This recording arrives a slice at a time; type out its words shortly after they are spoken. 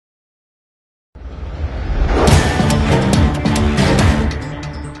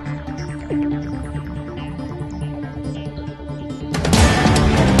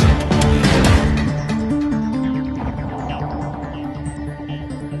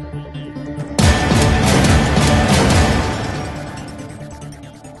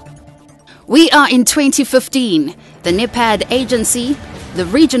We are in 2015. The NEPAD agency, the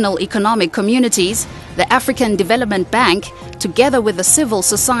regional economic communities, the African Development Bank, together with the civil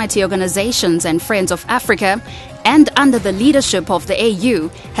society organizations and Friends of Africa, and under the leadership of the AU,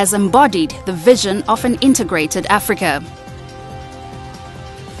 has embodied the vision of an integrated Africa.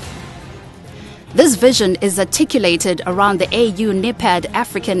 This vision is articulated around the AU NEPAD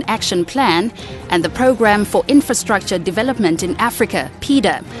African Action Plan and the Programme for Infrastructure Development in Africa,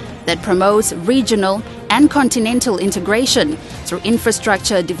 PIDA, that promotes regional and continental integration through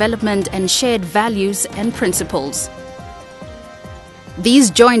infrastructure development and shared values and principles.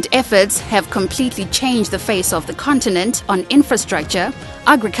 These joint efforts have completely changed the face of the continent on infrastructure,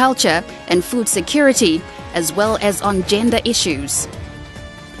 agriculture and food security, as well as on gender issues.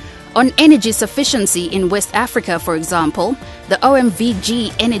 On energy sufficiency in West Africa, for example, the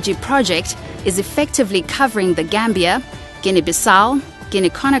OMVG Energy Project is effectively covering the Gambia, Guinea-Bissau,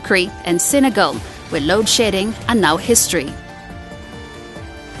 Guinea-Conakry and Senegal, where load shedding are now history.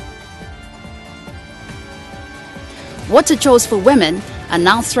 Water chores for women are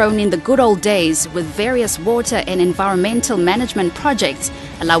now thrown in the good old days with various water and environmental management projects,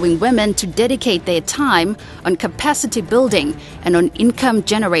 allowing women to dedicate their time on capacity building and on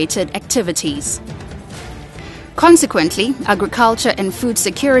income-generated activities. Consequently, agriculture and food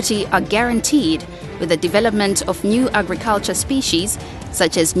security are guaranteed with the development of new agriculture species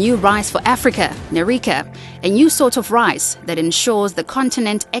such as new rice for Africa, Nerica, a new sort of rice that ensures the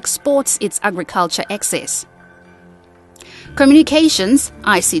continent exports its agriculture excess. Communications,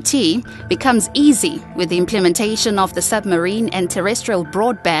 ICT, becomes easy with the implementation of the submarine and terrestrial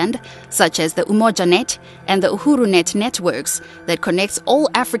broadband, such as the UmojaNet and the UhuruNet networks that connects all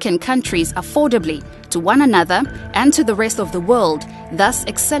African countries affordably to one another and to the rest of the world, thus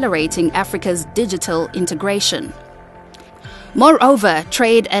accelerating Africa's digital integration. Moreover,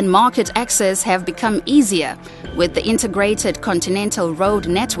 trade and market access have become easier with the integrated continental road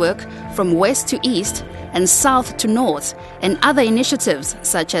network from west to east and south to north, and other initiatives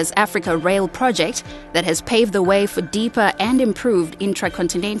such as Africa Rail Project that has paved the way for deeper and improved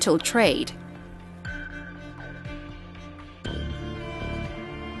intracontinental trade.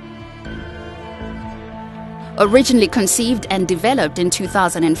 Originally conceived and developed in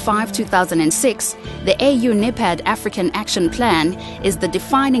 2005-2006, the AU NEPAD African Action Plan is the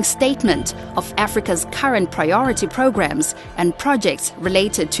defining statement of Africa's current priority programs and projects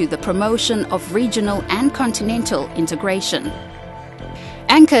related to the promotion of regional and continental integration.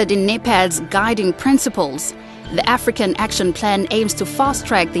 Anchored in NEPAD's guiding principles, the African Action Plan aims to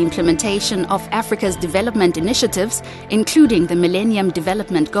fast-track the implementation of Africa's development initiatives, including the Millennium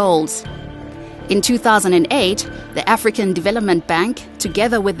Development Goals. In 2008, the African Development Bank,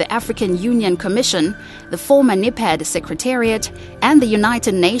 together with the African Union Commission, the former NEPAD Secretariat, and the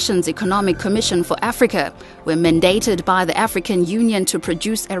United Nations Economic Commission for Africa, were mandated by the African Union to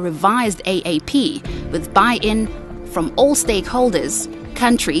produce a revised AAP with buy-in from all stakeholders,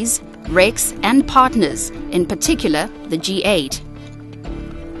 countries, RECs, and partners, in particular the G8.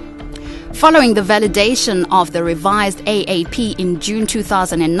 Following the validation of the revised AAP in June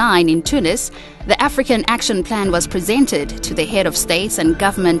 2009 in Tunis, the African Action Plan was presented to the Head of States and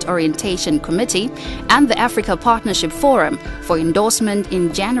Government Orientation Committee and the Africa Partnership Forum for endorsement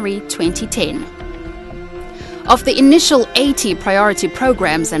in January 2010. Of the initial 80 priority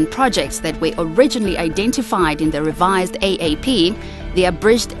programs and projects that were originally identified in the revised AAP, the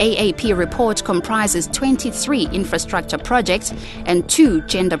abridged AAP report comprises 23 infrastructure projects and 2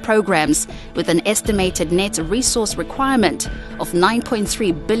 gender programs with an estimated net resource requirement of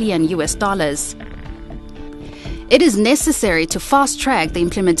 $9.3 billion. It is necessary to fast-track the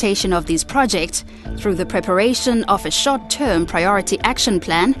implementation of these projects through the preparation of a short-term priority action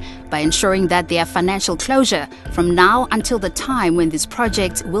plan by ensuring that they have financial closure from now until the time when these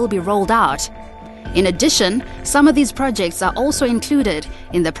projects will be rolled out. In addition, some of these projects are also included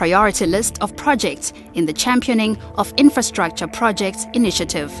in the priority list of projects in the Championing of Infrastructure Projects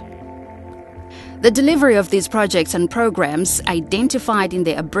initiative. The delivery of these projects and programs identified in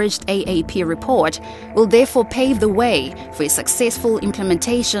the abridged AAP report will therefore pave the way for a successful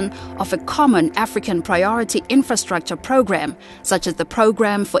implementation of a common African priority infrastructure program, such as the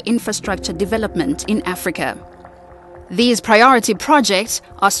Programme for Infrastructure Development in Africa. These priority projects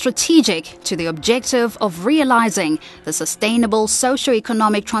are strategic to the objective of realizing the sustainable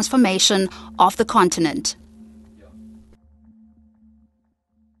socio-economic transformation of the continent.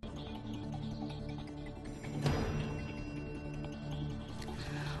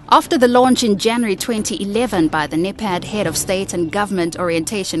 After the launch in January 2011 by the NEPAD Head of State and Government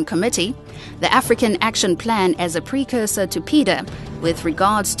Orientation Committee, the African Action Plan as a precursor to PEDA with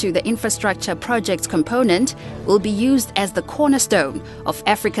regards to the infrastructure projects component will be used as the cornerstone of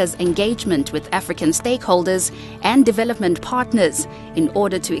Africa's engagement with African stakeholders and development partners in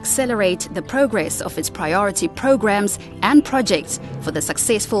order to accelerate the progress of its priority programs and projects for the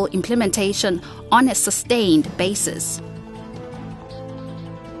successful implementation on a sustained basis.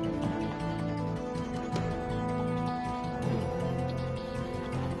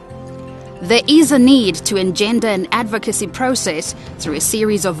 There is a need to engender an advocacy process through a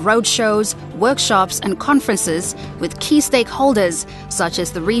series of roadshows, workshops and conferences with key stakeholders such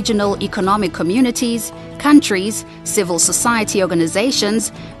as the regional economic communities, countries, civil society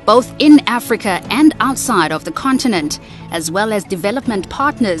organizations, both in Africa and outside of the continent, as well as development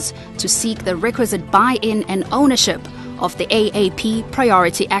partners to seek the requisite buy-in and ownership of the AAP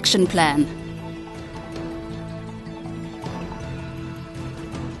Priority Action Plan.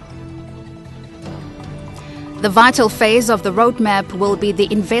 The vital phase of the roadmap will be the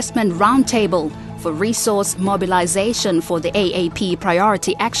investment roundtable for resource mobilization for the AAP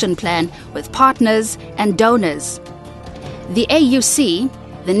Priority Action Plan with partners and donors. The AUC,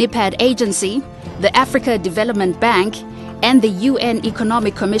 the NEPAD agency, the Africa Development Bank, and the UN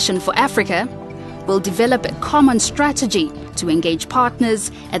Economic Commission for Africa will develop a common strategy to engage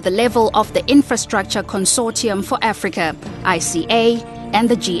partners at the level of the Infrastructure Consortium for Africa, ICA, and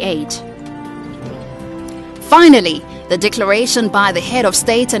the G8. Finally, the declaration by the Head of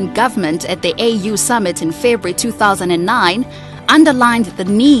State and Government at the AU Summit in February 2009 underlined the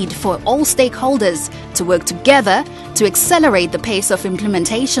need for all stakeholders to work together to accelerate the pace of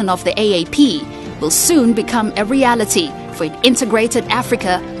implementation of the AAP will soon become a reality for an integrated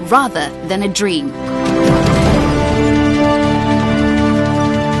Africa rather than a dream.